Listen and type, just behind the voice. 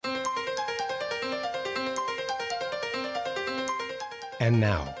And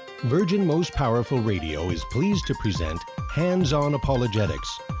now, Virgin Most Powerful Radio is pleased to present Hands-On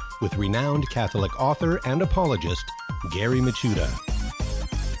Apologetics with renowned Catholic author and apologist, Gary Michuta.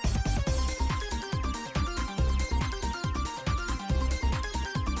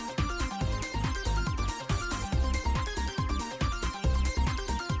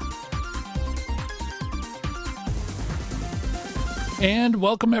 And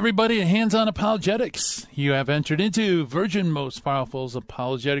welcome, everybody, to Hands-On Apologetics. You have entered into Virgin Most Powerful's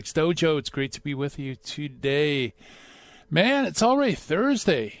Apologetics Dojo. It's great to be with you today. Man, it's already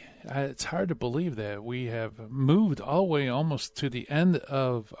Thursday. It's hard to believe that we have moved all the way almost to the end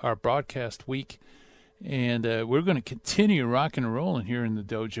of our broadcast week. And we're going to continue rocking and rolling here in the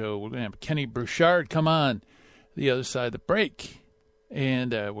dojo. We're going to have Kenny Burchard come on the other side of the break.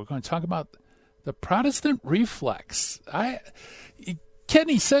 And we're going to talk about the Protestant Reflex.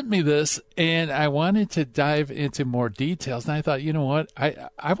 Kenny sent me this, and I wanted to dive into more details. And I thought, you know what?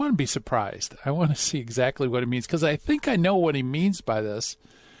 I want to be surprised. I want to see exactly what it means, because I think I know what he means by this.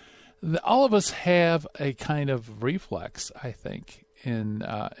 All of us have a kind of reflex, I think, in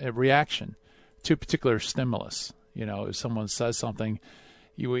a reaction to a particular stimulus. You know, if someone says something,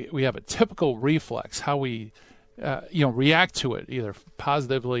 we have a typical reflex, how we react to it, either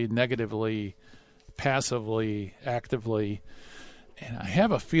positively, negatively, passively, actively. And I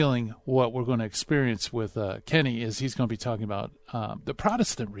have a feeling what we're going to experience with Kenny is he's going to be talking about the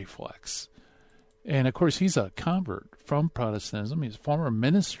Protestant reflex. And, of course, he's a convert from Protestantism. He's a former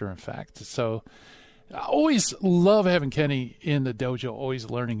minister, in fact. So I always love having Kenny in the dojo,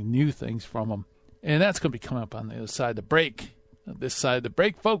 always learning new things from him. And that's going to be coming up on the other side of the break. This side of the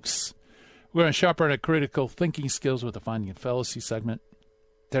break, folks, we're going to sharpen our critical thinking skills with the Finding the Fallacy segment.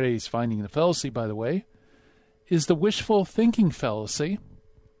 Today's Finding the Fallacy, by the way, is the wishful thinking fallacy.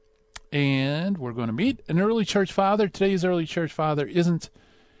 And we're going to meet an early church father. Today's early church father isn't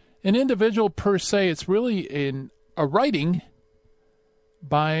an individual per se. It's really a writing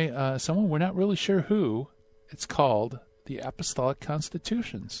by someone, we're not really sure who. It's called the Apostolic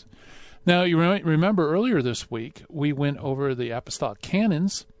Constitutions. Now, you remember earlier this week, we went over the Apostolic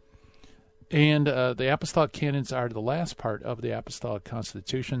Canons. And the Apostolic Canons are the last part of the Apostolic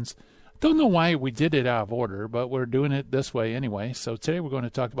Constitutions. Don't know why we did it out of order, but we're doing it this way anyway. So today we're going to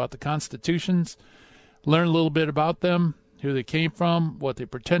talk about the Constitutions, learn a little bit about them, who they came from, what they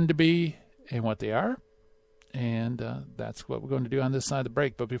pretend to be, and what they are. And that's what we're going to do on this side of the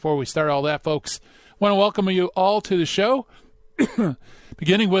break. But before we start all that, folks, I want to welcome you all to the show,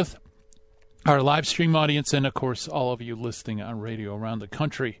 beginning with our live stream audience and, of course, all of you listening on radio around the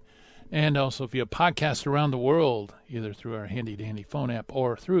country. And also via podcast around the world, either through our handy-dandy phone app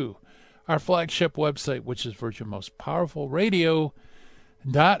or through our flagship website, which is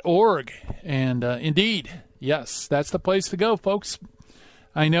virginmostpowerfulradio.org. And indeed, yes, that's the place to go, folks.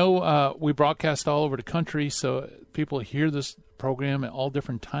 I know we broadcast all over the country, so people hear this program at all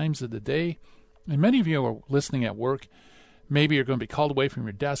different times of the day. And many of you are listening at work. Maybe you're going to be called away from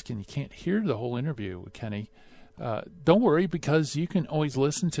your desk and you can't hear the whole interview with Kenny. Don't worry, because you can always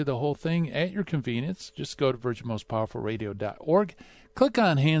listen to the whole thing at your convenience. Just go to virginmostpowerfulradio.org, click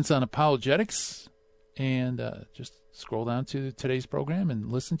on Hands-On Apologetics, and just scroll down to today's program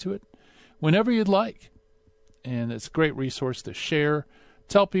and listen to it whenever you'd like. And it's a great resource to share,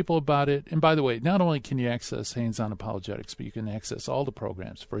 tell people about it. And by the way, not only can you access Hands-On Apologetics, but you can access all the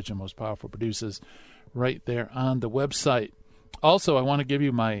programs Virgin Most Powerful produces right there on the website. Also, I want to give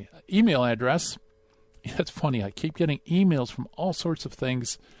you my email address. It's funny, I keep getting emails from all sorts of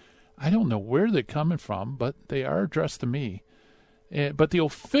things. I don't know where they're coming from, but they are addressed to me. But the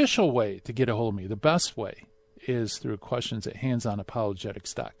official way to get a hold of me, the best way, is through questions at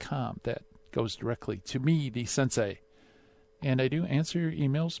handsonapologetics.com. That goes directly to me, the sensei. And I do answer your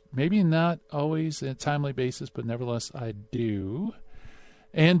emails, maybe not always on a timely basis, but nevertheless I do.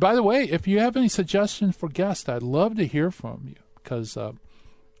 And by the way, if you have any suggestions for guests, I'd love to hear from you, because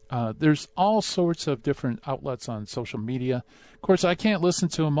there's all sorts of different outlets on social media. Of course, I can't listen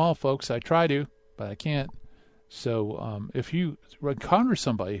to them all, folks. I try to, but I can't. So if you encounter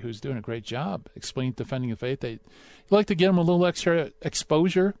somebody who's doing a great job explaining defending the faith, you'd like to get them a little extra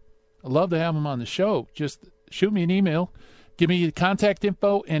exposure, I'd love to have them on the show. Just shoot me an email, give me the contact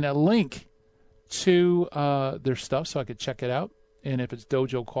info and a link to their stuff so I could check it out. And if it's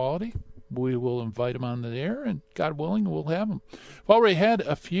dojo quality, we will invite them on the air, and God willing, we'll have them. We've already had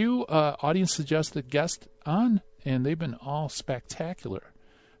a few audience-suggested guests on, and they've been all spectacular.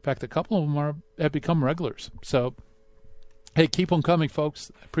 In fact, a couple of them have become regulars. So, hey, keep them coming,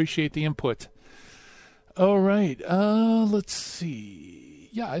 folks. I appreciate the input. All right, let's see.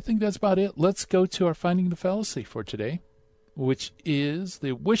 Yeah, I think that's about it. Let's go to our Finding the Fallacy for today. which is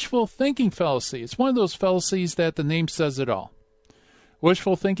the wishful thinking fallacy. It's one of those fallacies that the name says it all.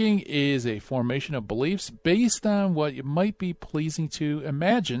 Wishful thinking is a formation of beliefs based on what might be pleasing to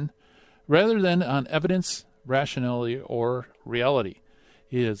imagine rather than on evidence, rationality, or reality.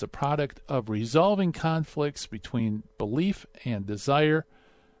 It is a product of resolving conflicts between belief and desire.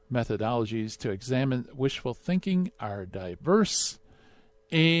 Methodologies to examine wishful thinking are diverse.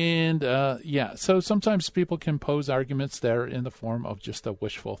 And, so sometimes people can pose arguments that are in the form of just a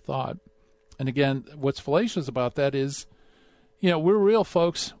wishful thought. And again, what's fallacious about that is, we're real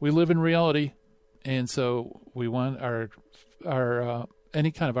folks. We live in reality. And so we want our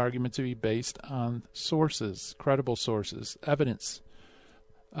any kind of argument to be based on sources, credible sources, evidence,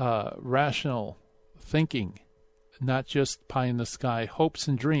 rational thinking, not just pie in the sky hopes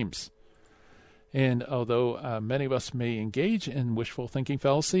and dreams. And although many of us may engage in wishful thinking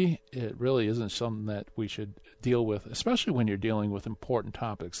fallacy, it really isn't something that we should deal with, especially when you're dealing with important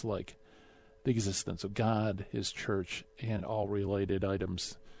topics like the existence of God, His church, and all related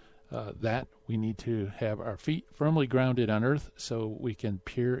items. That we need to have our feet firmly grounded on earth so we can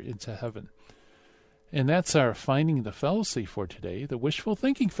peer into heaven. And that's our finding the fallacy for today, the wishful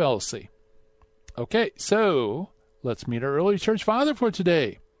thinking fallacy. Okay, so let's meet our early church father for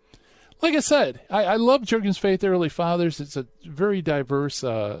today. Like I said, I love Jurgen's Faith Early Fathers. It's a very diverse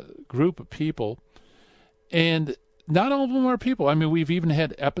group of people. And not all of them are people. I mean, we've even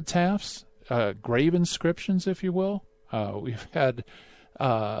had epitaphs, grave inscriptions, if you will. We've had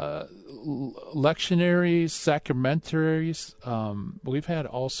lectionaries, sacramentaries. We've had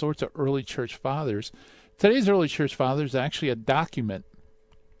all sorts of early church fathers. Today's early church father is actually a document.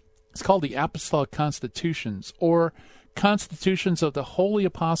 It's called the Apostolic Constitutions, or Constitutions of the Holy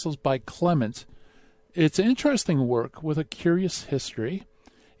Apostles by Clement. It's an interesting work with a curious history.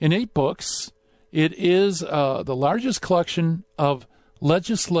 In 8 books, it is the largest collection of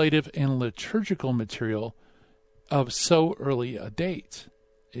legislative and liturgical material of so early a date.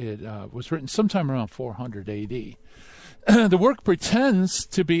 It was written sometime around 400 A.D. The work pretends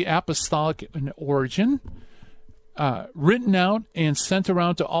to be apostolic in origin, written out and sent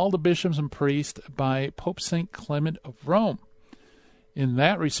around to all the bishops and priests by Pope St. Clement of Rome. In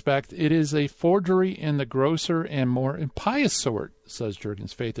that respect, it is a forgery in the grosser and more impious sort, says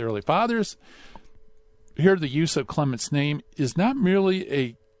Jurgen's Faith Early Fathers. Here, the use of Clement's name is not merely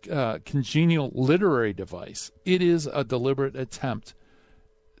a congenial literary device. It is a deliberate attempt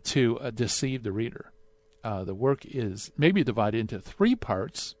to deceive the reader. The work is maybe divided into 3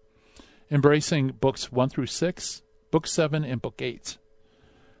 parts, embracing books 1 through 6, book 7, and book 8.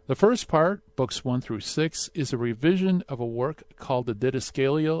 The first part, books 1 through 6, is a revision of a work called the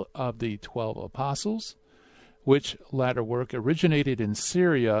Didascalia of the 12 Apostles, which latter work originated in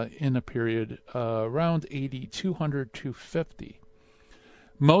Syria in a period around AD 200 to 50.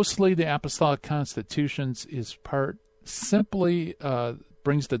 Mostly the Apostolic Constitutions is part simply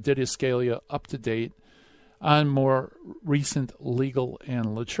brings the Didascalia up to date on more recent legal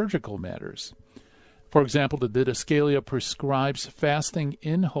and liturgical matters. For example, the Didascalia prescribes fasting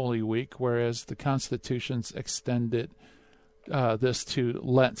in Holy Week, whereas the Constitutions extended this to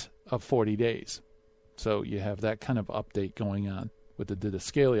Lent of 40 days. So you have that kind of update going on with the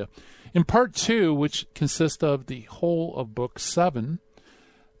Didascalia. In Part 2, which consists of the whole of Book 7,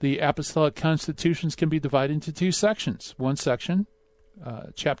 the Apostolic Constitutions can be divided into 2 sections. One section,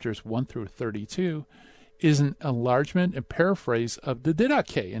 chapters 1 through 32, is an enlargement and paraphrase of the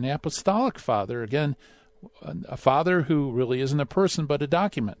Didache, an apostolic father, again, a father who really isn't a person but a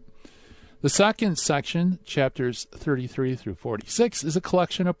document. The second section, chapters 33 through 46, is a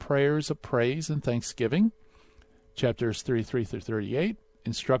collection of prayers of praise and thanksgiving. Chapters 33 through 38,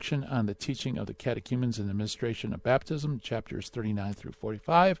 instruction on the teaching of the catechumens and administration of baptism. Chapters 39 through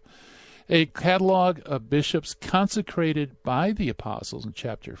 45, a catalog of bishops consecrated by the apostles in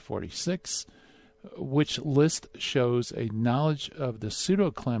chapter 46, which list shows a knowledge of the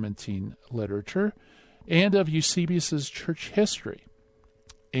Pseudo-Clementine literature and of Eusebius's church history,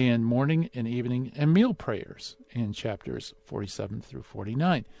 and morning and evening and meal prayers in chapters 47 through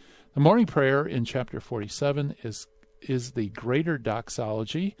 49. The morning prayer in chapter 47 is the greater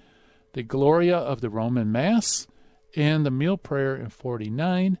doxology, the Gloria of the Roman Mass, and the meal prayer in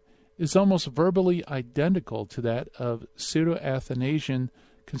 49 is almost verbally identical to that of Pseudo-Athanasian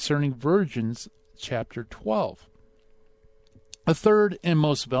concerning virgins, chapter 12. A third and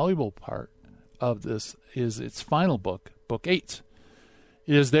most valuable part of this is its final book, Book 8.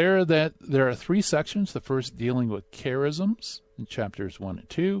 It is there that there are 3 sections, the first dealing with charisms in chapters 1 and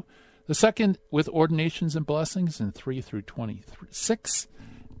 2, the second with ordinations and blessings in 3 through 26,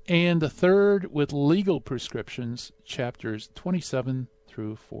 and the third with legal prescriptions, chapters 27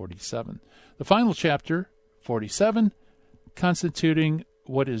 through 47. The final chapter, 47, constituting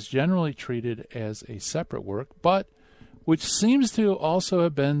what is generally treated as a separate work, but which seems to also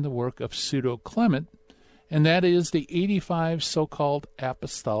have been the work of Pseudo-Clement, and that is the 85 so-called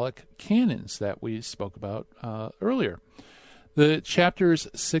Apostolic canons that we spoke about earlier. The chapters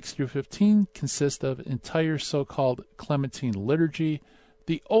 6 through 15 consist of entire so-called Clementine liturgy,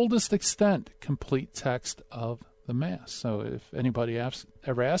 the oldest extant complete text of the Mass. So if anybody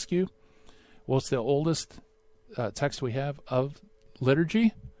ever asks you, what's the oldest text we have of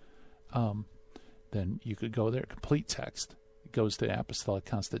liturgy, then you could go there, complete text. It goes to Apostolic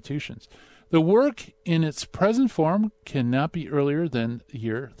Constitutions. The work in its present form cannot be earlier than the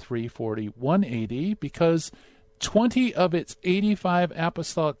year 341 AD because 20 of its 85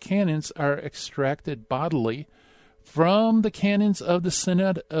 apostolic canons are extracted bodily from the canons of the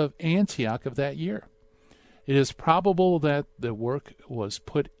Synod of Antioch of that year. It is probable that the work was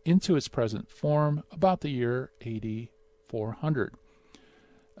put into its present form about the year AD 400.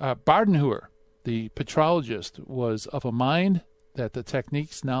 Badenheuer, the patrologist, was of a mind that the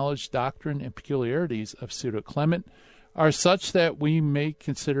techniques, knowledge, doctrine, and peculiarities of Pseudo-Clement are such that we may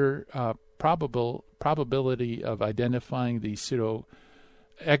consider probability of identifying the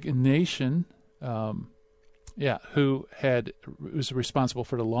Pseudo-Ignatian, who was responsible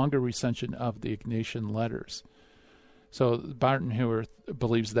for the longer recension of the Ignatian letters. So Badenheuer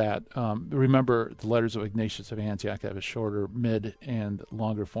believes that. Remember, the letters of Ignatius of Antioch have a shorter, mid, and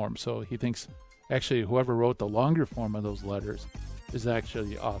longer form. So he thinks, actually, whoever wrote the longer form of those letters is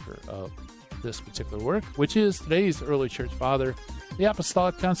actually the author of this particular work, which is today's early church father, the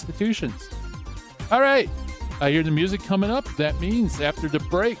Apostolic Constitutions. All right, I hear the music coming up. That means after the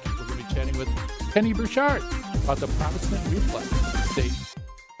break, we're going to be chatting with Kenny Burchard about the Protestant Reflex. Stay.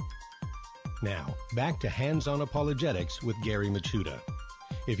 Now, back to Hands-on Apologetics with Gary Machuda.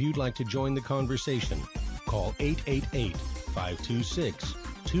 If you'd like to join the conversation, call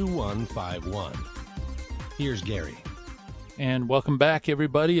 888-526-2151. Here's Gary. And welcome back,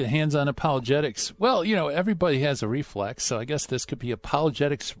 everybody, to Hands-on Apologetics. Well, everybody has a reflex, so I guess this could be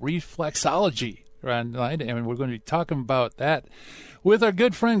apologetics reflexology, right? And we're going to be talking about that with our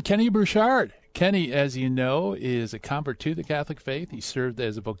good friend Kenny Burchard. Kenny, as you know, is a convert to the Catholic faith. He served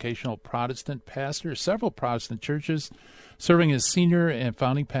as a vocational Protestant pastor of several Protestant churches, serving as senior and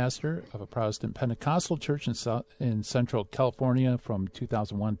founding pastor of a Protestant Pentecostal church in Central California from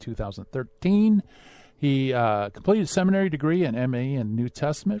 2001 to 2013. He completed a seminary degree and MA in New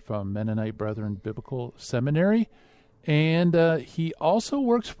Testament from Mennonite Brethren Biblical Seminary. And he also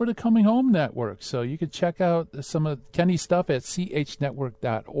works for the Coming Home Network. So you can check out some of Kenny's stuff at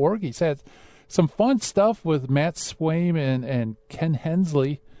chnetwork.org. He's had some fun stuff with Matt Swaim and Ken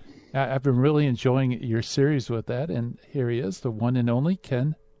Hensley. I've been really enjoying your series with that. And here he is, the one and only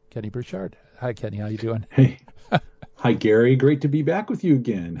Kenny Burchard. Hi, Kenny. How you doing? Hey. Hi, Gary. Great to be back with you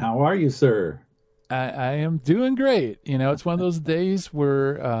again. How are you, sir? I am doing great. It's one of those days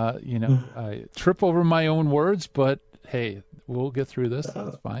where, I trip over my own words, but hey, we'll get through this.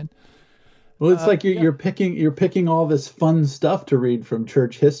 That's fine. Well, it's like you're picking all this fun stuff to read from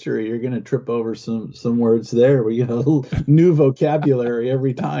church history. You're going to trip over some words there. We get a little new vocabulary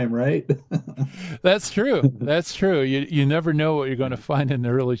every time, right? That's true. That's true. You never know what you're going to find in the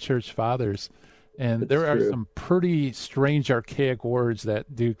early church fathers. And there are some pretty strange, archaic words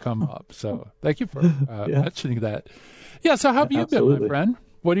that do come up. So thank you for mentioning that. Yeah, so how have you been, my friend?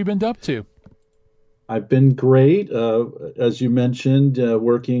 What have you been up to? I've been great. As you mentioned,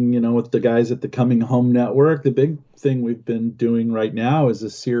 working, with the guys at the Coming Home Network. The big thing we've been doing right now is a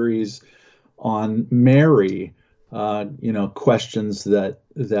series on Mary, questions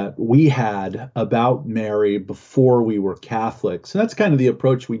that we had about Mary before we were Catholics. And that's kind of the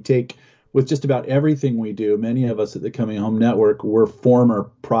approach we take with just about everything we do. Many of us at the Coming Home Network were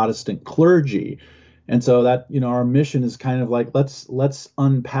former Protestant clergy. And so that, our mission is kind of like, let's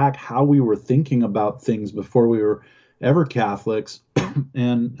unpack how we were thinking about things before we were ever Catholics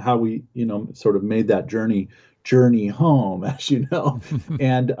and how we, sort of made that journey home, as you know.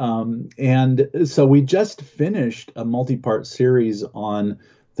 And so we just finished a multi-part series on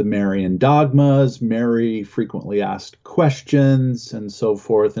the Marian dogmas, Mary frequently asked questions, and so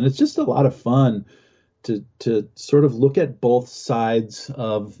forth. And it's just a lot of fun to sort of look at both sides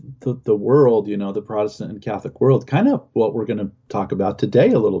of the world, the Protestant and Catholic world, kind of what we're going to talk about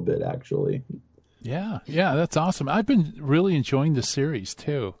today a little bit, actually. Yeah, that's awesome. I've been really enjoying the series,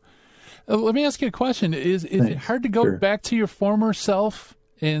 too. Let me ask you a question. Is it hard to go back to your former self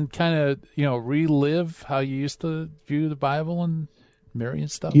and kind of, relive how you used to view the Bible and Marian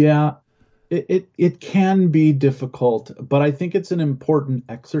stuff? Yeah, it can be difficult, but I think it's an important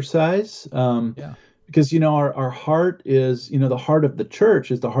exercise. Yeah. Because our heart is, the heart of the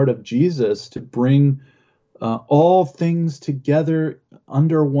church is the heart of Jesus, to bring all things together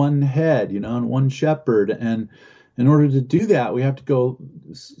under one head, and one shepherd. And in order to do that, we have to go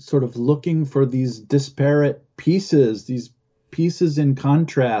sort of looking for these disparate pieces, these pieces in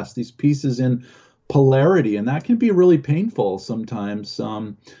contrast, these pieces in polarity, and that can be really painful sometimes.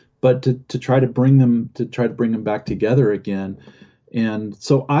 But to try to bring them back together again. And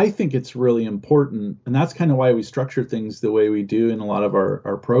so I think it's really important, and that's kind of why we structure things the way we do in a lot of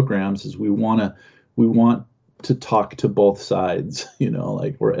our programs, is we want to talk to both sides,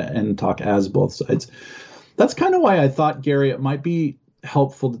 and talk as both sides. That's kind of why I thought, Gary, it might be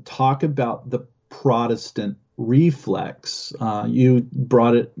helpful to talk about the Protestant reflex. You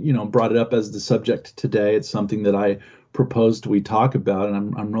brought it up as the subject today. It's something that I proposed we talk about,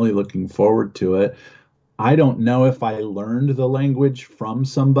 and I'm really looking forward to it. I don't know if I learned the language from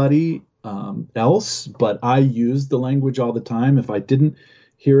somebody else, but I use the language all the time. If I didn't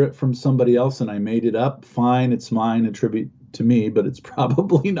hear it from somebody else and I made it up, fine, it's mine, attribute to me, but it's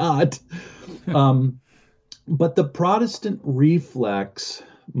probably not. But the Protestant reflex,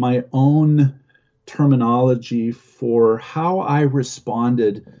 my own terminology for how I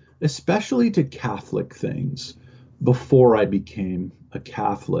responded, especially to Catholic things, before I became a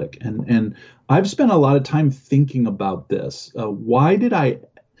Catholic. And I've spent a lot of time thinking about this. Why did I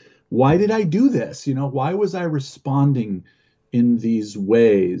do this? Why was I responding in these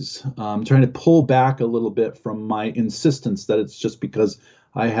ways? Trying to pull back a little bit from my insistence that it's just because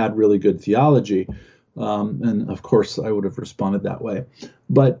I had really good theology. And of course I would have responded that way.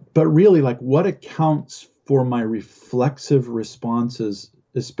 But really, what accounts for my reflexive responses,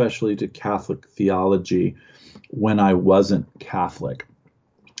 especially to Catholic theology, when I wasn't Catholic?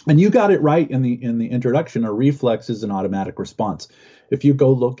 And you got it right in the introduction. A reflex is an automatic response. If you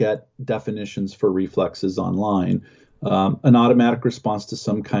go look at definitions for reflexes online, an automatic response to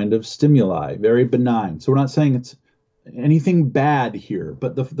some kind of stimuli, very benign. So we're not saying it's anything bad here,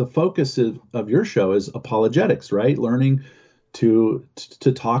 but the focus of your show is apologetics, right? Learning to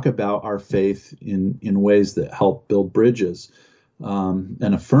talk about our faith in ways that help build bridges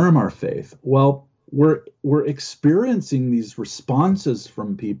and affirm our faith. Well, we're experiencing these responses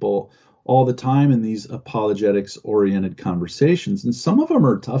from people all the time in these apologetics-oriented conversations, and some of them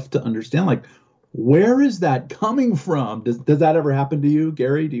are tough to understand. Where is that coming from? Does that ever happen to you,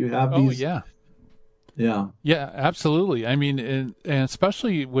 Gary? Do you have these? Oh, yeah. Yeah, absolutely. I mean, and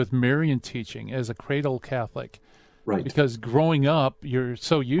especially with Marian teaching as a cradle Catholic. Right. Because growing up, you're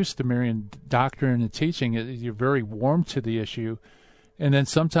so used to Marian doctrine and teaching, you're very warm to the issue. And then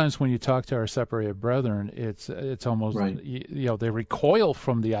sometimes when you talk to our separated brethren, it's almost, right. They recoil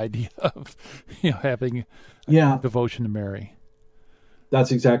from the idea of, having devotion to Mary.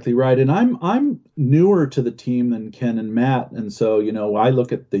 That's exactly right. And I'm newer to the team than Ken and Matt. And so, I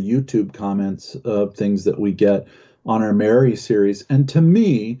look at the YouTube comments of things that we get on our Mary series. And to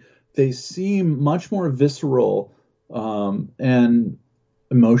me, they seem much more visceral and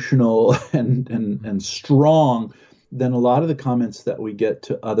emotional and strong than a lot of the comments that we get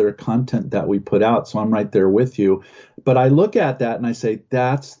to other content that we put out. So I'm right there with you. But I look at that and I say,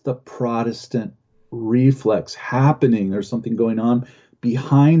 that's the Protestant reflex happening. There's something going on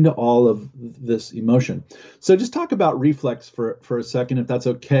behind all of this emotion. So just talk about reflex for a second, if that's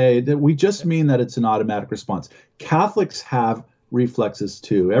okay. That we just mean that it's an automatic response. Catholics have reflexes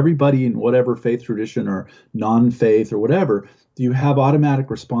too. Everybody in whatever faith tradition or non-faith or whatever, you have automatic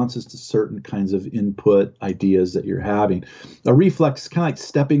responses to certain kinds of input ideas that you're having. A reflex is kind of like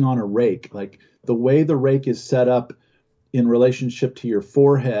stepping on a rake. Like the way the rake is set up in relationship to your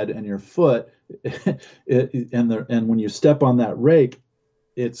forehead and your foot, and when you step on that rake,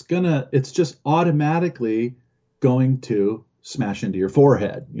 it's just automatically going to smash into your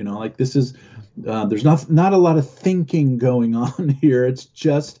forehead. This is there's not a lot of thinking going on here. It's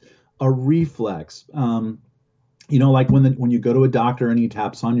just a reflex. Like when you go to a doctor and he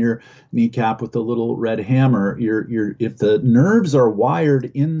taps on your kneecap with a little red hammer, if the nerves are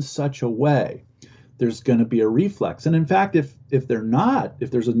wired in such a way, there's going to be a reflex. And in fact, if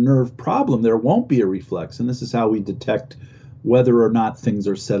there's a nerve problem, there won't be a reflex. And this is how we detect whether or not things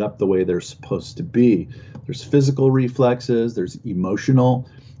are set up the way they're supposed to be. There's physical reflexes, there's emotional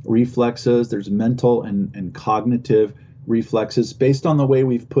reflexes, there's mental and cognitive reflexes based on the way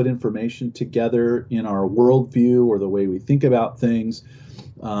we've put information together in our worldview or the way we think about things.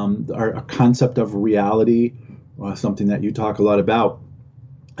 Our concept of reality, something that you talk a lot about.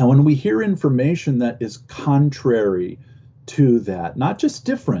 And when we hear information that is contrary to that. Not just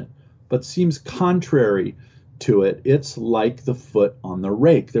different, but seems contrary to it. It's like the foot on the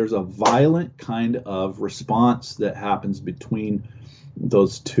rake. There's a violent kind of response that happens between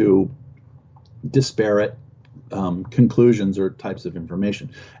those two disparate conclusions or types of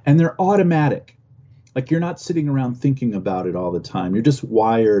information. And they're automatic. Like, you're not sitting around thinking about it all the time. You're just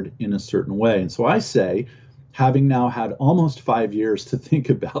wired in a certain way. And so I say, having now had almost 5 years to think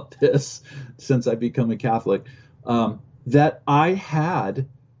about this since I've become a Catholic, that I had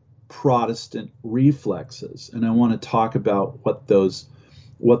Protestant reflexes. And I want to talk about what those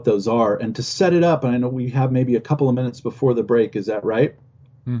are. And to set it up, and I know we have maybe a couple of minutes before the break, is that right?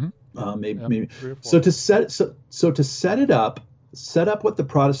 Mm-hmm. Maybe. So to set it up, set up what the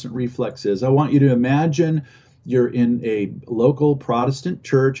Protestant reflex is. I want you to imagine you're in a local Protestant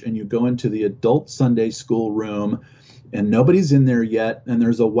church and you go into the adult Sunday school room and nobody's in there yet, and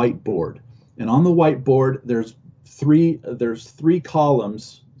there's a whiteboard. And on the whiteboard, there's three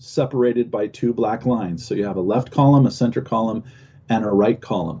columns separated by two black lines. So you have a left column, a center column, and a right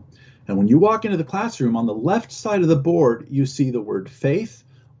column. And when you walk into the classroom, on the left side of the board, you see the word faith.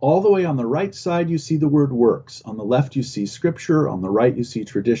 All the way on the right side, you see the word works. On the left, you see scripture. On the right, you see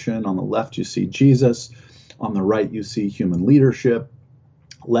tradition. On the left, you see Jesus. On the right, you see human leadership.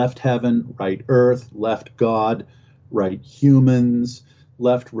 Left heaven, right earth. Left God, right humans.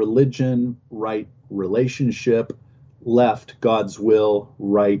 Left religion, right relationship. Left God's will,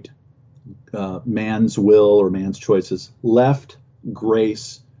 right man's will or man's choices. Left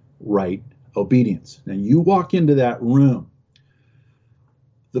grace, right obedience. Now you walk into that room.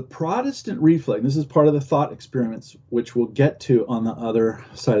 The Protestant reflex, this is part of the thought experiments, which we'll get to on the other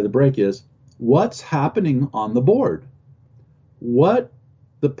side of the break, is what's happening on the board? What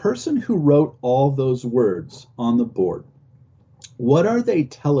the person who wrote all those words on the board, what are they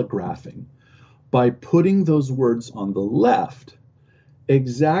telegraphing by putting those words on the left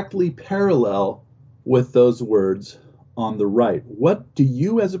exactly parallel with those words on the right? What do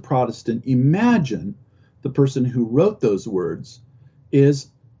you as a Protestant imagine the person who wrote those words is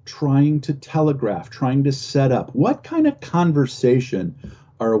trying to telegraph, trying to set up? What kind of conversation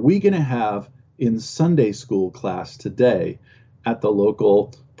are we going to have in Sunday school class today at the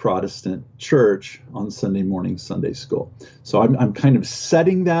local Protestant church on Sunday morning Sunday school? So I'm kind of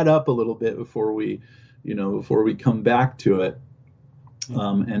setting that up a little bit before we come back to it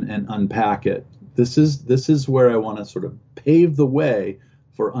and unpack it. This is where I want to sort of pave the way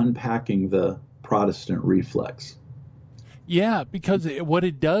for unpacking the Protestant reflex. Yeah, because what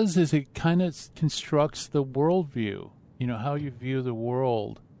it does is it kind of constructs the worldview, how you view the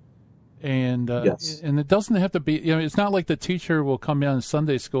world. And Yes. And it doesn't have to be, it's not like the teacher will come in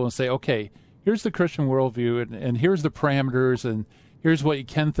Sunday school and say, okay, here's the Christian worldview, and here's the parameters, and here's what you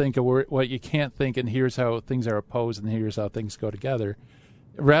can think and what you can't think, and here's how things are opposed, and here's how things go together.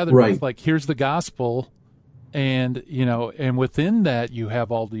 Rather, right. It's like, here's the gospel, and, and within that you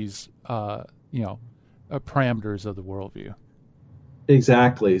have all these, parameters of the worldview.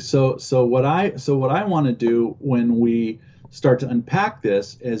 Exactly. So what I want to do when we start to unpack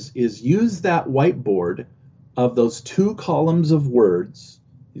this is use that whiteboard of those two columns of words,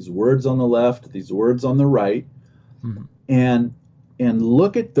 these words on the left, these words on the right, mm-hmm. and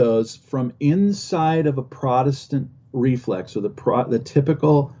look at those from inside of a Protestant reflex, or the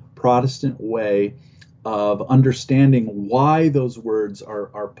typical Protestant way of understanding why those words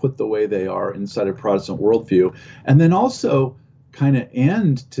are put the way they are inside a Protestant worldview. And then also kind of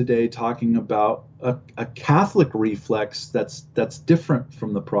end today talking about a Catholic reflex that's different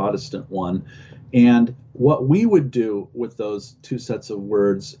from the Protestant one, and what we would do with those two sets of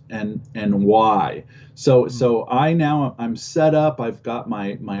words and why. So I'm set up. I've got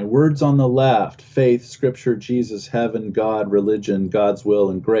my words on the left: faith, scripture, Jesus, heaven, God, religion, God's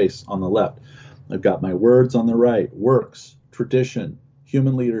will, and grace on the left. I've got my words on the right: works, tradition,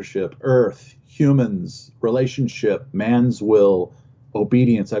 human leadership, earth, humans, relationship, man's will,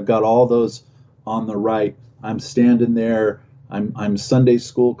 obedience. I've got all those on the right. I'm standing there. I'm Sunday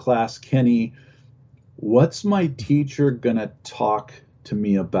school class Kenny. What's my teacher gonna talk to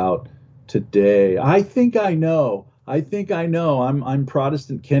me about today? I think I know. I'm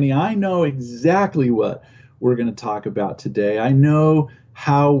Protestant Kenny. I know exactly what we're going to talk about today. I know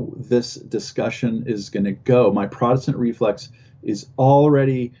how this discussion is going to go. My Protestant reflex is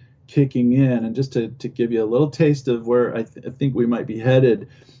already kicking in. And just to give you a little taste of where I think we might be headed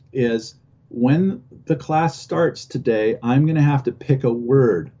is, when the class starts today, I'm going to have to pick a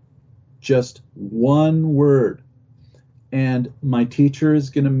word, just one word. And my teacher is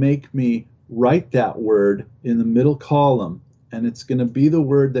going to make me write that word in the middle column. And it's going to be the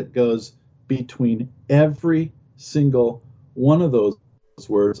word that goes between every single one of those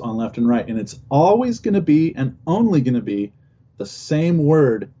words on left and right. And it's always going to be and only going to be the same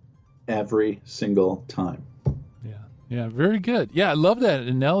word every single time. Yeah, very good. Yeah, I love that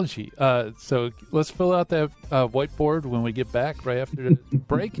analogy. So let's fill out that whiteboard when we get back right after the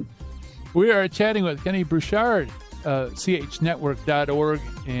break. We are chatting with Kenny Burchard, chnetwork.org,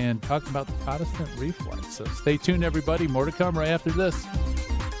 and talking about the Protestant reflex. So stay tuned, everybody. More to come right after this.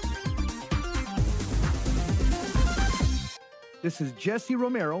 This is Jesse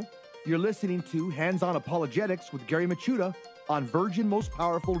Romero. You're listening to Hands-On Apologetics with Gary Machuda on Virgin Most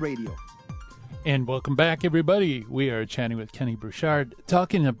Powerful Radio. And welcome back, everybody. We are chatting with Kenny Burchard,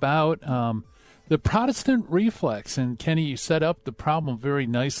 talking about the Protestant reflex. And Kenny, you set up the problem very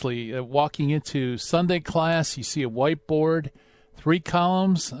nicely. Walking into Sunday class, you see a whiteboard, 3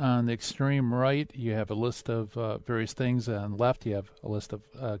 columns. On the extreme right, you have a list of various things. On the left, you have a list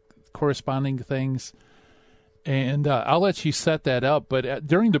of corresponding things. And I'll let you set that up. But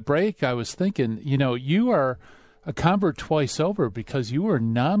during the break, I was thinking, you are a convert twice over because you were a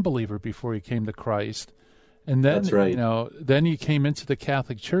non-believer before you came to Christ. And then, that's right. Then you came into the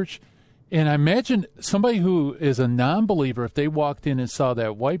Catholic Church. And I imagine somebody who is a non-believer, if they walked in and saw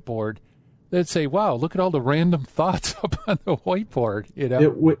that whiteboard, they'd say, wow, look at all the random thoughts up on the whiteboard.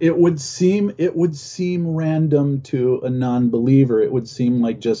 It would seem random to a non-believer. It would seem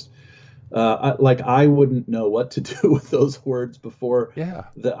like just like I wouldn't know what to do with those words before. Yeah.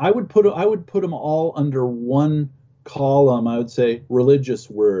 I would put them all under one column. I would say religious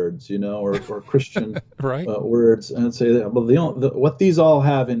words, or Christian right. Words, and I'd say that, well, what these all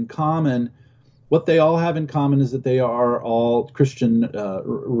have in common, what they all have in common is that they are all Christian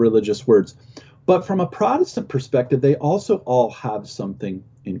religious words. But from a Protestant perspective, they also all have something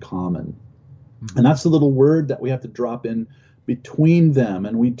in common, and that's the little word that we have to drop in between them.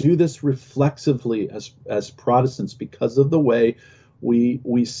 And we do this reflexively as Protestants because of the way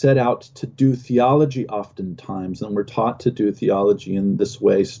we set out to do theology oftentimes, and we're taught to do theology in this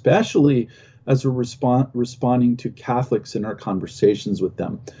way, especially as we're responding to Catholics in our conversations with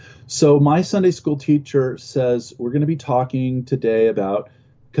them. So my Sunday school teacher says we're going to be talking today about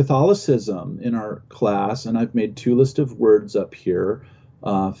Catholicism in our class, and I've made 2 lists of words up here.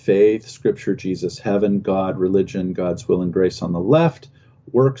 Faith, Scripture, Jesus, heaven, God, religion, God's will and grace on the left,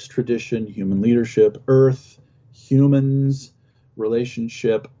 works, tradition, human leadership, earth, humans,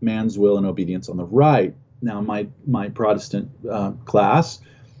 relationship, man's will and obedience on the right. Now, my Protestant class,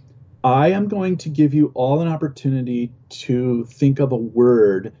 I am going to give you all an opportunity to think of a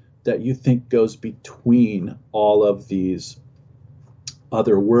word that you think goes between all of these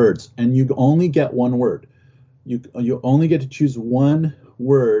other words, and you only get one word. You only get to choose one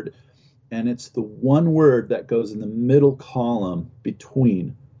word, and it's the one word that goes in the middle column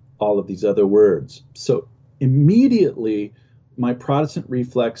between all of these other words. So immediately, my Protestant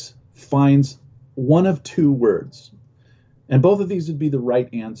reflex finds one of 2 words, and both of these would be the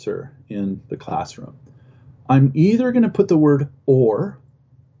right answer in the classroom. I'm either going to put the word or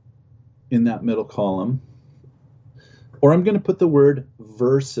in that middle column, or I'm going to put the word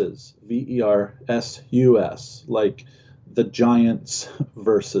versus, versus, like the Giants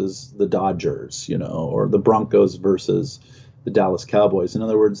versus the Dodgers, or the Broncos versus the Dallas Cowboys. In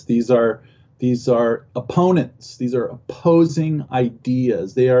other words, these are opponents. These are opposing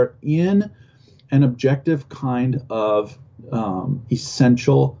ideas. They are in an objective kind of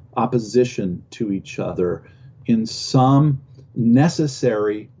essential opposition to each other in some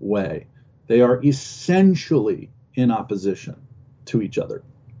necessary way. They are essentially in opposition to each other.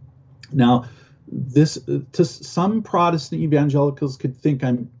 Now, this to some Protestant evangelicals could think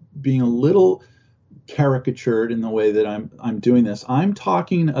I'm being a little caricatured in the way that I'm doing this. I'm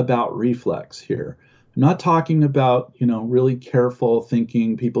talking about reflex here. I'm not talking about, really careful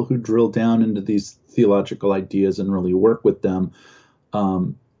thinking, people who drill down into these theological ideas and really work with them.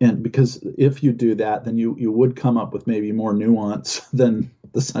 And because if you do that, then you would come up with maybe more nuance than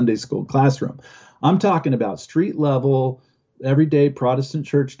the Sunday school classroom. I'm talking about street level, everyday Protestant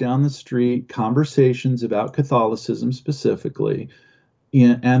church down the street, conversations about Catholicism specifically,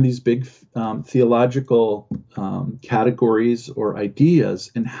 and these big theological categories or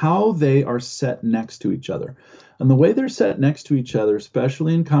ideas, and how they are set next to each other. And the way they're set next to each other,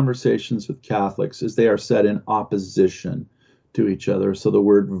 especially in conversations with Catholics, is they are set in opposition to each other. So the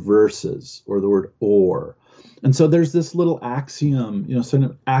word versus or the word or. And so there's this little axiom, sort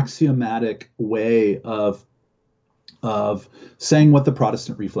of axiomatic way of saying what the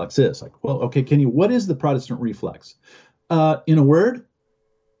Protestant reflex is. Like, well, okay, Kenny, what is the Protestant reflex? In a word,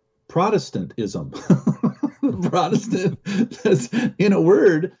 Protestantism. In a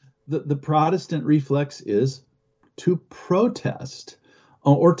word, the Protestant reflex is to protest,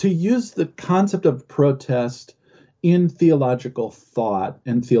 or to use the concept of protest in theological thought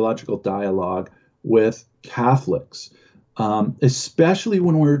and theological dialogue with Catholics, especially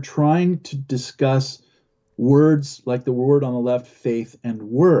when we're trying to discuss words like the word on the left, faith and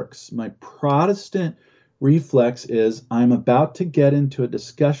works. My Protestant reflex is I'm about to get into a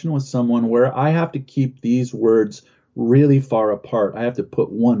discussion with someone where I have to keep these words really far apart. I have to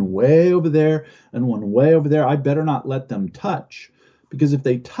put one way over there and one way over there. I better not let them touch, because if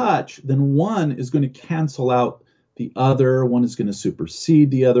they touch, then one is going to cancel out the other, one is going to supersede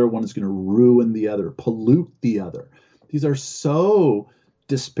the other, one is going to ruin the other, pollute the other. These are so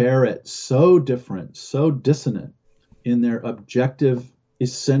disparate, so different, so dissonant in their objective,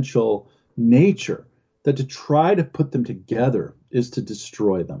 essential nature that to try to put them together is to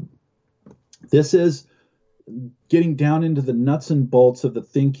destroy them. This is getting down into the nuts and bolts of the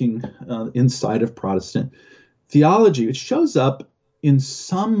thinking inside of Protestant theology. It shows up in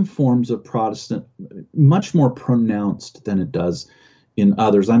some forms of Protestant much more pronounced than it does in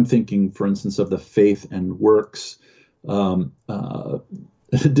others. I'm thinking, for instance, of the faith and works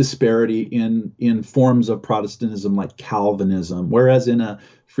disparity in forms of Protestantism like Calvinism, whereas in a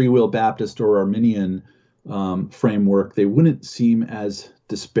Free Will Baptist or Arminian framework, they wouldn't seem as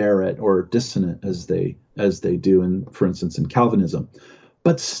disparate or dissonant as they do in, for instance, in Calvinism.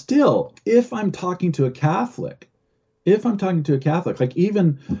 But still, if I'm talking to a Catholic, like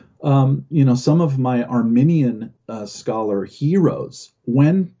even some of my Arminian scholar heroes,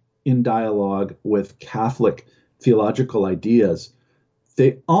 when in dialogue with Catholic theological ideas,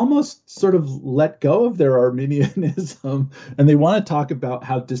 they almost sort of let go of their Arminianism, and they want to talk about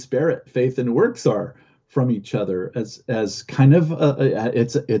how disparate faith and works are from each other as kind of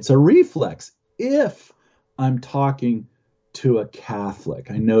it's a reflex. If I'm talking to a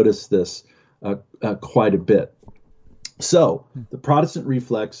Catholic, I notice this quite a bit. So the Protestant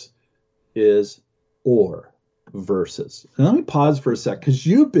reflex is or versus. And let me pause for a sec, because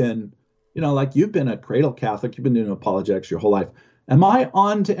you've been a cradle Catholic, you've been doing apologetics your whole life. Am I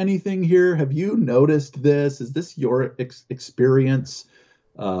on to anything here? Have you noticed this? Is this your experience?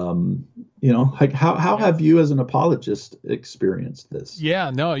 Like how have you as an apologist experienced this?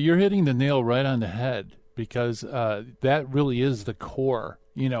 Yeah, no, you're hitting the nail right on the head, because that really is the core,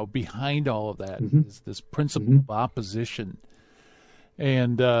 behind all of that is this principle of opposition.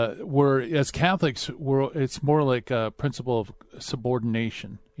 And we're, as Catholics, it's more like a principle of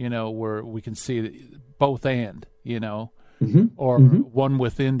subordination, where we can see both and, or one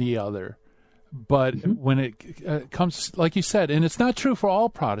within the other. But when it comes, like you said, and it's not true for all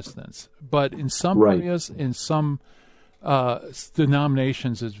Protestants, but in some areas, in some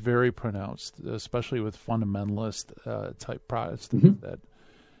denominations, it's very pronounced, especially with fundamentalist type Protestants, that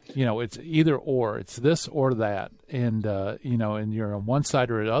it's either or, it's this or that, and and you're on one side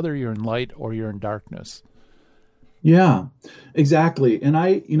or the other, you're in light or you're in darkness. Yeah, exactly. And I,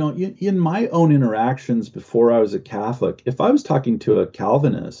 in my own interactions before I was a Catholic, if I was talking to a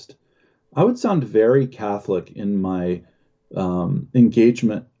Calvinist, I would sound very Catholic in my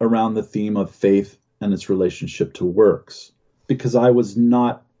engagement around the theme of faith and its relationship to works, because I was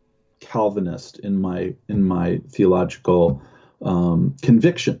not Calvinist in my theological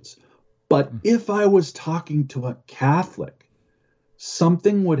convictions. But if I was talking to a Catholic,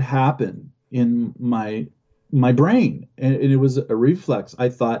 something would happen in my brain, and it was a reflex. I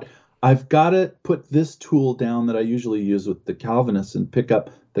thought, I've got to put this tool down that I usually use with the Calvinists and pick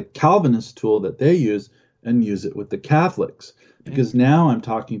up the Calvinist tool that they use and use it with the Catholics, because now I'm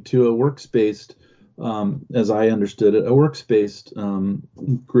talking to a works-based, as I understood it, a works-based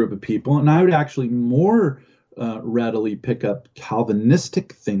group of people, and I would actually more readily pick up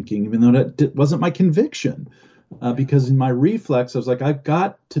Calvinistic thinking, even though that wasn't my conviction, because in my reflex, I was like, I've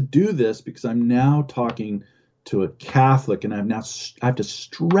got to do this because I'm now talking to a Catholic, and I have to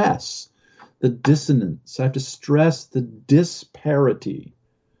stress the dissonance. I have to stress the disparity,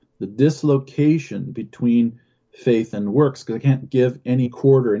 the dislocation between faith and works, because I can't give any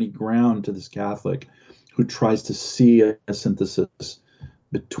quarter, any ground to this Catholic who tries to see a synthesis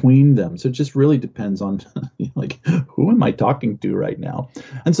between them. So it just really depends on who am I talking to right now?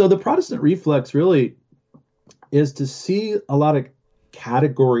 And so the Protestant reflex really is to see a lot of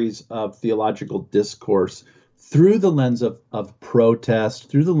categories of theological discourse through the lens of protest,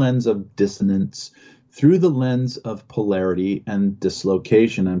 through the lens of dissonance, through the lens of polarity and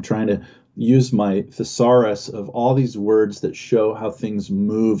dislocation. I'm trying to use my thesaurus of all these words that show how things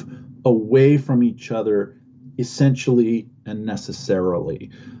move away from each other essentially and necessarily.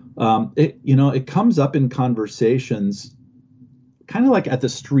 It comes up in conversations kind of like at the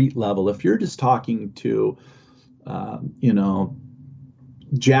street level. If you're just talking to you know,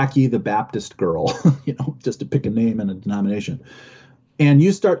 Jackie the Baptist girl, you know, just to pick a name and a denomination, and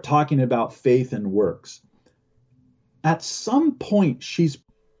you start talking about faith and works, at some point she's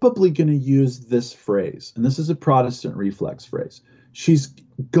probably going to use this phrase, and this is a Protestant reflex phrase. She's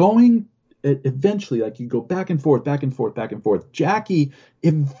going eventually, like you go back and forth, back and forth, back and forth. Jackie,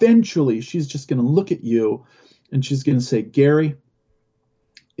 eventually, she's just going to look at you and she's going to say, Gary,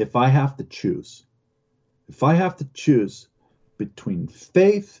 if I have to choose between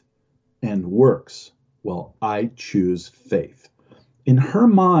faith and works, well, I choose faith. In her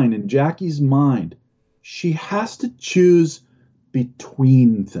mind, in Jackie's mind, she has to choose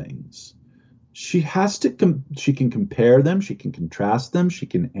between things. She has to, she can compare them, she can contrast them, she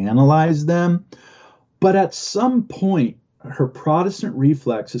can analyze them. But at some point, her Protestant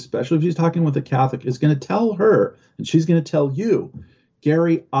reflex, especially if she's talking with a Catholic, is going to tell her, and she's going to tell you,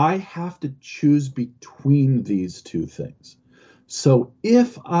 Gary, I have to choose between these two things. So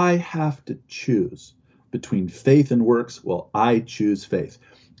if I have to choose between faith and works, well, I choose faith.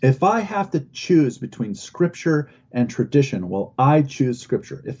 If I have to choose between Scripture and tradition, well, I choose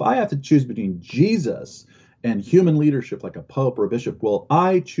Scripture. If I have to choose between Jesus and human leadership like a pope or a bishop, well,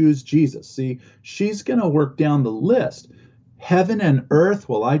 I choose Jesus. See, she's going to work down the list. Heaven and earth,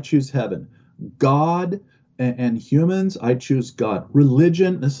 well, I choose heaven. God and humans, I choose God.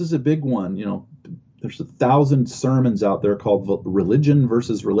 Religion, this is a big one. You know, there's 1,000 sermons out there called Religion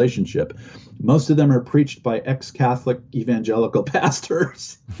versus Relationship. Most of them are preached by ex-Catholic evangelical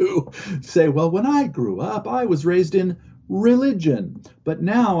pastors who say, well, when I grew up, I was raised in religion, but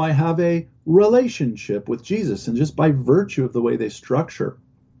now I have a relationship with Jesus. And just by virtue of the way they structure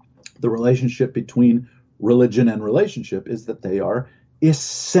the relationship between religion and relationship is that they are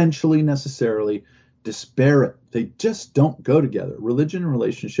essentially necessarily disparate. They just don't go together. Religion and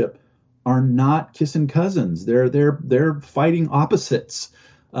relationship are not kissing cousins. They're fighting opposites.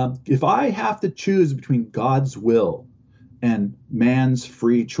 If I have to choose between God's will and man's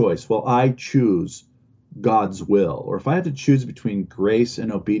free choice, well, I choose God's will. Or if I have to choose between grace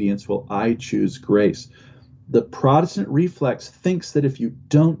and obedience, well, I choose grace. The Protestant reflex thinks that if you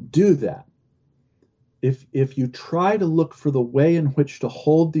don't do that, if you try to look for the way in which to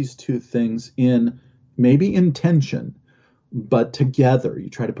hold these two things in maybe in tension, but together, you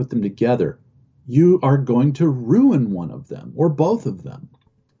try to put them together, you are going to ruin one of them or both of them.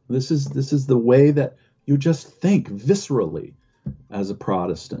 This is the way that you just think viscerally as a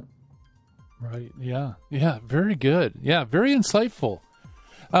Protestant. Right. Yeah. Yeah. Very good. Yeah. Very insightful.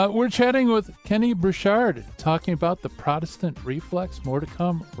 We're chatting with Kenny Burchard, talking about the Protestant reflex. More to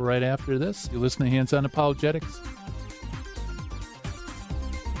come right after this. You listen to Hands On Apologetics.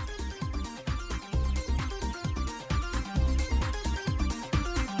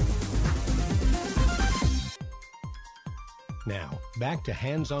 Now, back to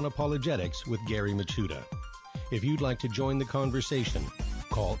Hands On Apologetics with Gary Machuda. If you'd like to join the conversation,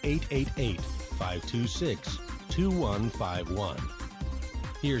 call 888-526-2151.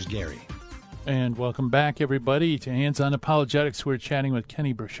 Here's Gary. And welcome back, everybody, to Hands On Apologetics. We're chatting with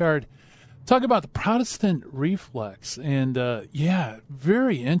Kenny Burchard, talking about the Protestant reflex. And,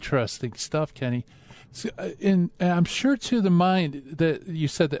 very interesting stuff, Kenny. So, and I'm sure to the mind that you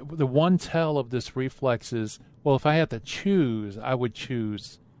said that the one tell of this reflex is, well, if I had to choose, I would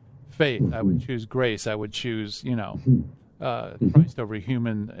choose faith. I would choose grace. I would choose, Christ over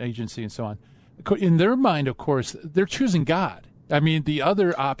human agency and so on. In their mind, of course, they're choosing God. I mean, the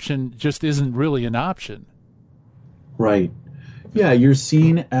other option just isn't really an option. Right. Yeah, you're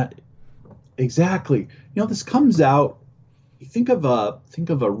seeing exactly. This comes out. You think of a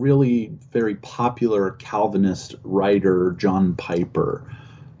really very popular Calvinist writer, John Piper,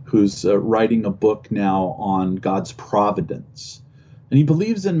 who's writing a book now on God's providence, and he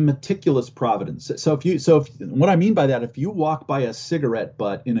believes in meticulous providence. So what I mean by that, if you walk by a cigarette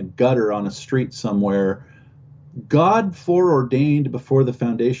butt in a gutter on a street somewhere, God foreordained before the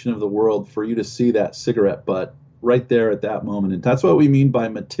foundation of the world for you to see that cigarette butt right there at that moment. And that's what we mean by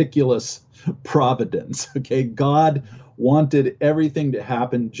meticulous providence. Okay, God wanted everything to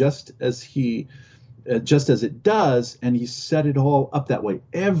happen just as it does, and he set it all up that way,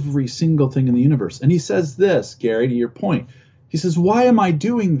 every single thing in the universe. And he says this, Gary, to your point. He says, why am I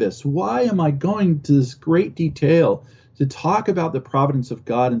doing this? Why am I going to this great detail to talk about the providence of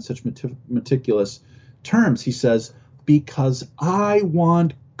God in such meticulous terms? He says, because I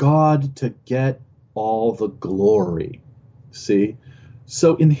want God to get all the glory. See?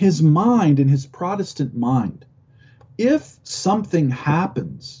 So in his mind, in his Protestant mind, if something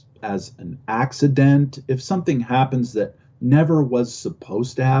happens as an accident, if something happens that never was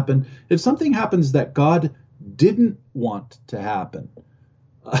supposed to happen, if something happens that God didn't want to happen.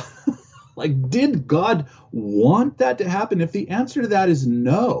 Like, did God want that to happen? If the answer to that is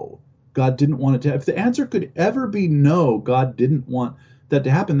no, God didn't want it to. If the answer could ever be no, God didn't want that to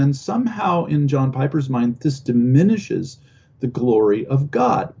happen, then somehow in John Piper's mind, this diminishes the glory of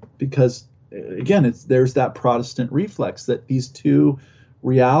God. Because, again, there's that Protestant reflex that these two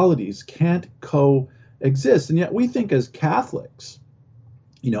realities can't coexist. And yet we think as Catholics,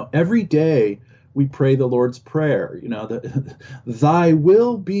 every day we pray the Lord's Prayer, thy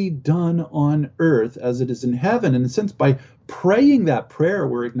will be done on earth as it is in heaven. And in a sense, by praying that prayer,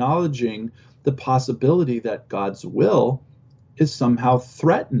 we're acknowledging the possibility that God's will is somehow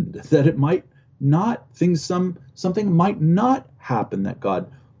threatened, that it might not, something might not happen that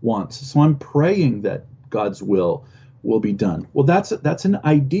God wants. So I'm praying that God's will be done. Well, that's an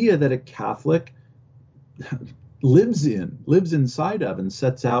idea that a Catholic lives inside of and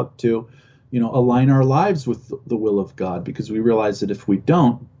sets out to, align our lives with the will of God, because we realize that if we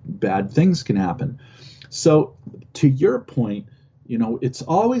don't, bad things can happen. So to your point, it's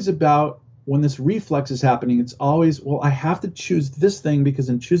always about, when this reflex is happening, it's always, well, I have to choose this thing because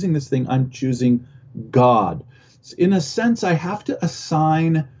in choosing this thing, I'm choosing God. So in a sense, I have to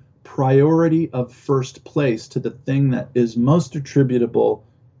assign priority of first place to the thing that is most attributable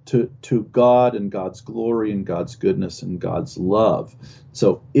to God and God's glory and God's goodness and God's love.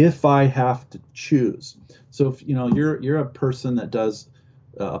 So if I have to choose, so if you're a person that does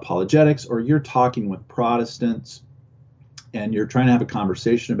apologetics, or you're talking with Protestants and you're trying to have a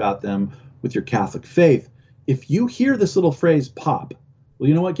conversation about them with your Catholic faith, if you hear this little phrase pop, well,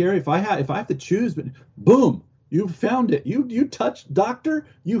 you know what, Gary, if I have to choose, but boom, you found it. You touched, doctor,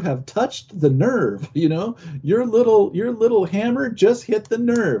 you have touched the nerve. Your little hammer just hit the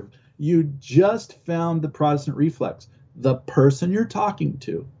nerve. You just found the Protestant reflex. The person you're talking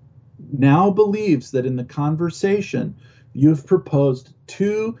to now believes that in the conversation you've proposed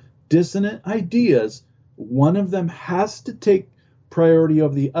two dissonant ideas. One of them has to take priority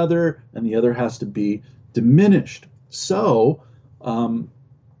over the other, and the other has to be diminished. So,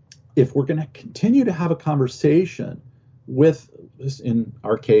 if we're going to continue to have a conversation with, in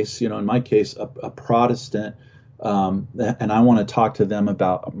our case, in my case, a Protestant, and I want to talk to them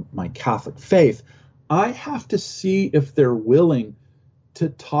about my Catholic faith, I have to see if they're willing to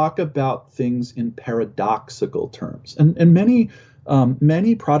talk about things in paradoxical terms. And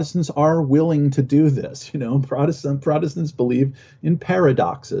many Protestants are willing to do this. Protestants believe in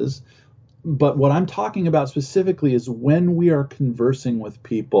paradoxes. But what I'm talking about specifically is when we are conversing with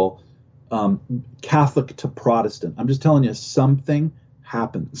people, Catholic to Protestant. I'm just telling you, something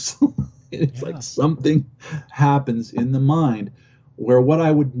happens. It's like something happens in the mind where what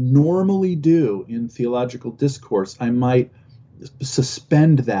I would normally do in theological discourse, I might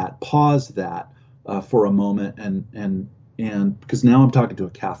suspend that, pause that for a moment, and because now I'm talking to a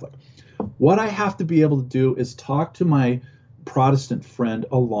Catholic. What I have to be able to do is talk to my Protestant friend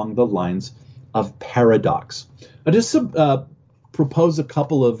along the lines of paradox. I just propose a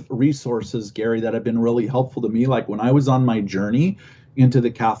couple of resources, Gary, that have been really helpful to me. Like when I was on my journey into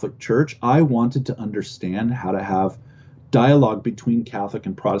the Catholic Church, I wanted to understand how to have dialogue between Catholic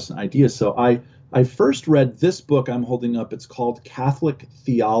and Protestant ideas. So I first read this book I'm holding up. It's called Catholic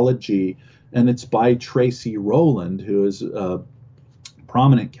Theology, and it's by Tracy Rowland, who is a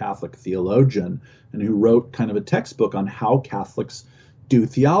prominent Catholic theologian and who wrote kind of a textbook on how Catholics do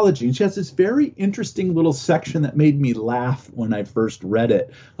theology. And she has this very interesting little section that made me laugh when I first read it.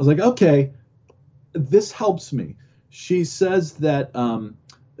 I was like, okay, this helps me. She says that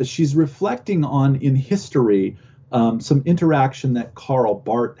she's reflecting on, in history, some interaction that Karl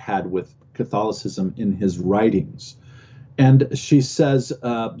Barth had with Catholicism in his writings. And she says,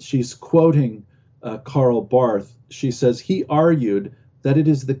 she's quoting Karl Barth, she says, he argued that it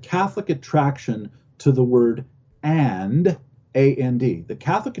is the Catholic attraction to the word and, A-N-D, the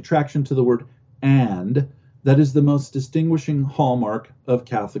Catholic attraction to the word and, that is the most distinguishing hallmark of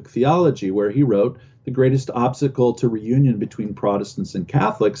Catholic theology, where he wrote, the greatest obstacle to reunion between Protestants and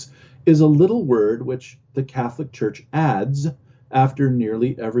Catholics is a little word which the Catholic Church adds after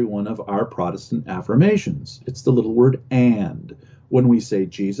nearly every one of our Protestant affirmations. It's the little word and. When we say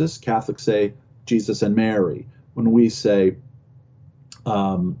Jesus, Catholics say Jesus and Mary. When we say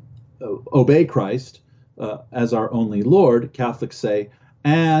obey Christ as our only Lord, Catholics say,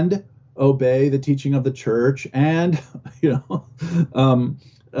 and obey the teaching of the Church. And,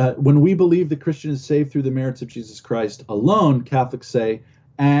 when we believe the Christian is saved through the merits of Jesus Christ alone, Catholics say,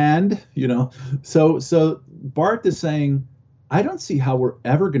 and, so Barth is saying, I don't see how we're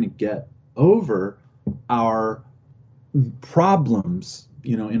ever going to get over our problems,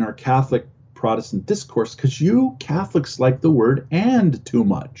 in our Catholic Protestant discourse because you Catholics like the word "and" too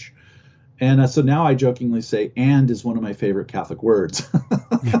much. And so now I jokingly say "and" is one of my favorite Catholic words.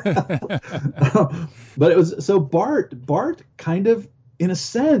 But it was so Bart kind of, in a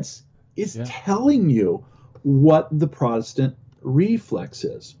sense, is telling you what the Protestant reflex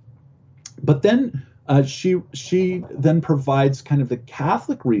is. But then she then provides kind of the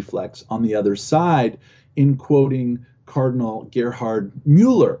Catholic reflex on the other side in quoting Cardinal Gerhard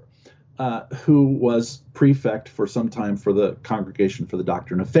Mueller, who was prefect for some time for the Congregation for the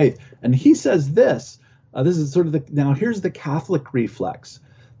Doctrine of Faith. And he says this is sort of now here's the Catholic reflex.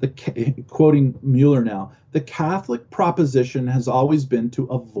 Quoting Mueller now, the Catholic proposition has always been to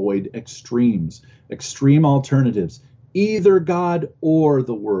avoid extremes, extreme alternatives, either God or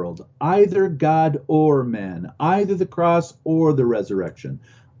the world, either God or man, either the cross or the resurrection,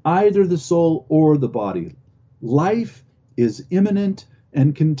 either the soul or the body. Life is immanent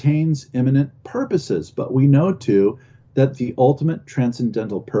and contains immanent purposes, but we know too that the ultimate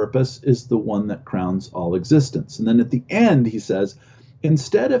transcendental purpose is the one that crowns all existence. And then at the end, he says,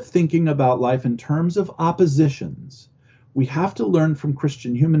 instead of thinking about life in terms of oppositions, we have to learn from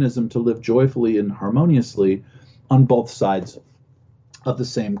Christian humanism to live joyfully and harmoniously on both sides of the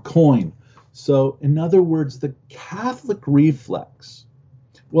same coin. So, in other words, the Catholic reflex.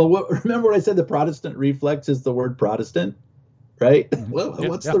 Well, remember what I said? The Protestant reflex is the word Protestant, right?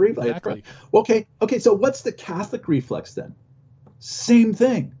 What's the reflex? Exactly. Okay. So, what's the Catholic reflex then? Same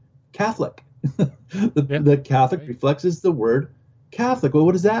thing, Catholic. The Catholic reflex is the word Catholic. Well,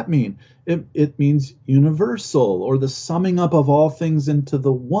 what does that mean? It means universal, or the summing up of all things into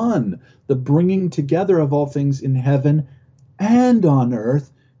the one, the bringing together of all things in heaven and on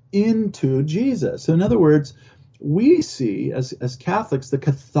earth into Jesus. So in other words, we see as Catholics the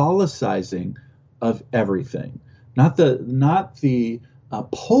Catholicizing of everything, not the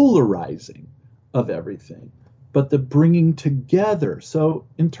polarizing of everything, but the bringing together. So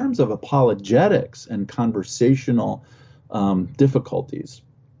in terms of apologetics and conversational difficulties,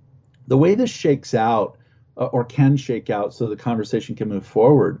 the way this shakes out or can shake out so the conversation can move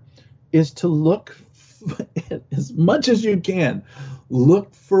forward is to look as much as you can,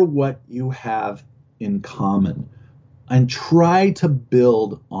 look for what you have in common and try to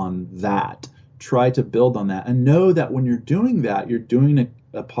build on that. And know that when you're doing that, you're doing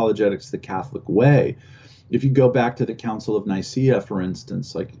apologetics the Catholic way. If you go back to the Council of Nicaea, for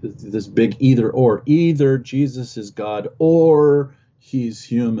instance, like this big either Jesus is God or he's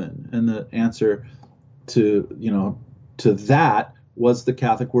human. And the answer to that was the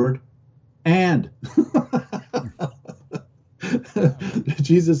Catholic word and.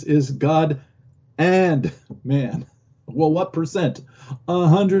 Jesus is God and man. Well, what percent?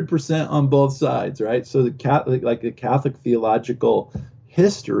 100% on both sides, right? So the Catholic theological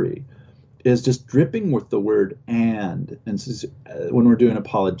history is just dripping with the word and this is, when we're doing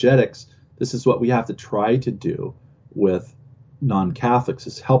apologetics, this is what we have to try to do with non-Catholics,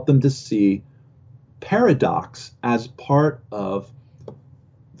 is help them to see paradox as part of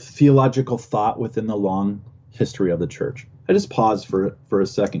theological thought within the long history of the church. I just pause for a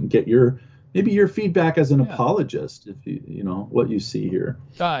second, get your feedback as an apologist, if you know what you see here.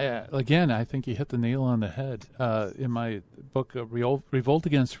 Again, I think you hit the nail on the head. In my book, Revolt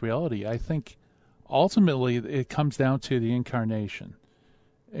Against Reality, I think ultimately it comes down to the incarnation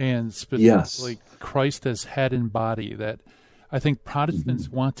and specifically Christ as head and body. That I think Protestants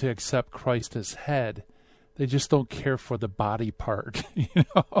want to accept Christ as head. They just don't care for the body part,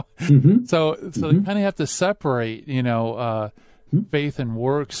 So they kind of have to separate, faith and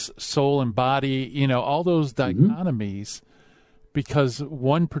works, soul and body, all those dichotomies, because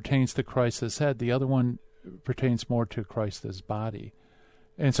one pertains to Christ as head, the other one pertains more to Christ as body.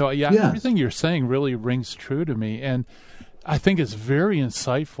 And so, everything you're saying really rings true to me, and I think it's very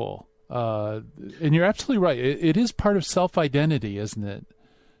insightful. And you're absolutely right. It is part of self-identity, isn't it?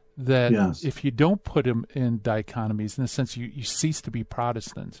 That if you don't put them in dichotomies, in a sense, you cease to be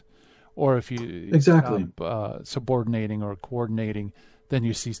Protestant. Or if you stop subordinating or coordinating, then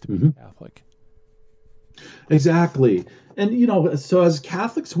you cease to be Catholic. Exactly. And, so as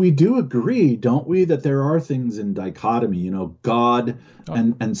Catholics, we do agree, don't we, that there are things in dichotomy, God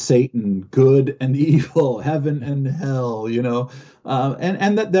and Satan, good and evil, heaven and hell,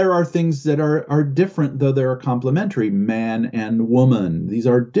 and that there are things that are different, though they're complementary, man and woman. These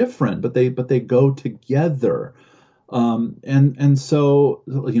are different, but they go together. And so,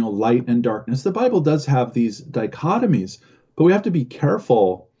 light and darkness. The Bible does have these dichotomies, but we have to be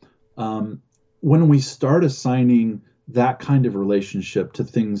careful when we start assigning that kind of relationship to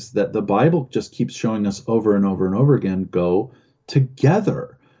things that the Bible just keeps showing us over and over and over again go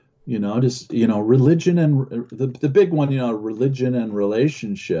together. Just, religion and the big one, religion and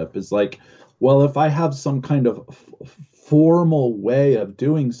relationship is like, well, if I have some kind of formal way of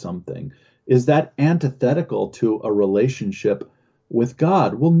doing something, is that antithetical to a relationship with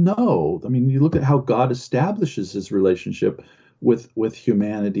God? Well, no. I mean, you look at how God establishes his relationship with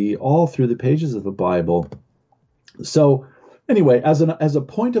humanity all through the pages of the Bible. So anyway, as a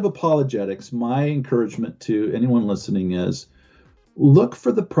point of apologetics, my encouragement to anyone listening is look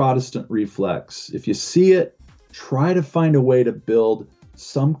for the Protestant reflex. If you see it, try to find a way to build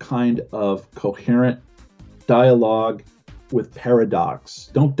some kind of coherent dialogue with paradox.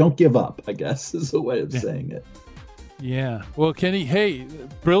 Don't give up, I guess, is a way of saying it. Yeah. Well, Kenny, hey,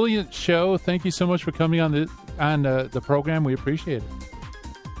 brilliant show. Thank you so much for coming on the program. We appreciate it.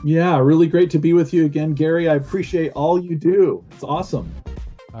 Yeah, really great to be with you again, Gary. I appreciate all you do. It's awesome.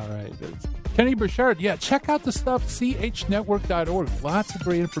 All right. Kenny Burchard. Yeah, check out the stuff, chnetwork.org. Lots of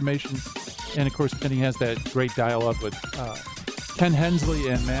great information. And, of course, Kenny has that great dialogue with Ken Hensley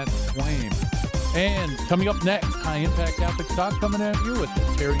and Matt Swain. And coming up next, High Impact Catholic Talk coming at you with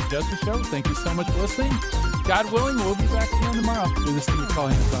the Terry Justice Show. Thank you so much for listening. God willing, we'll be back again tomorrow. You're listening to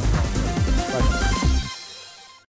Calling Us On. Bye.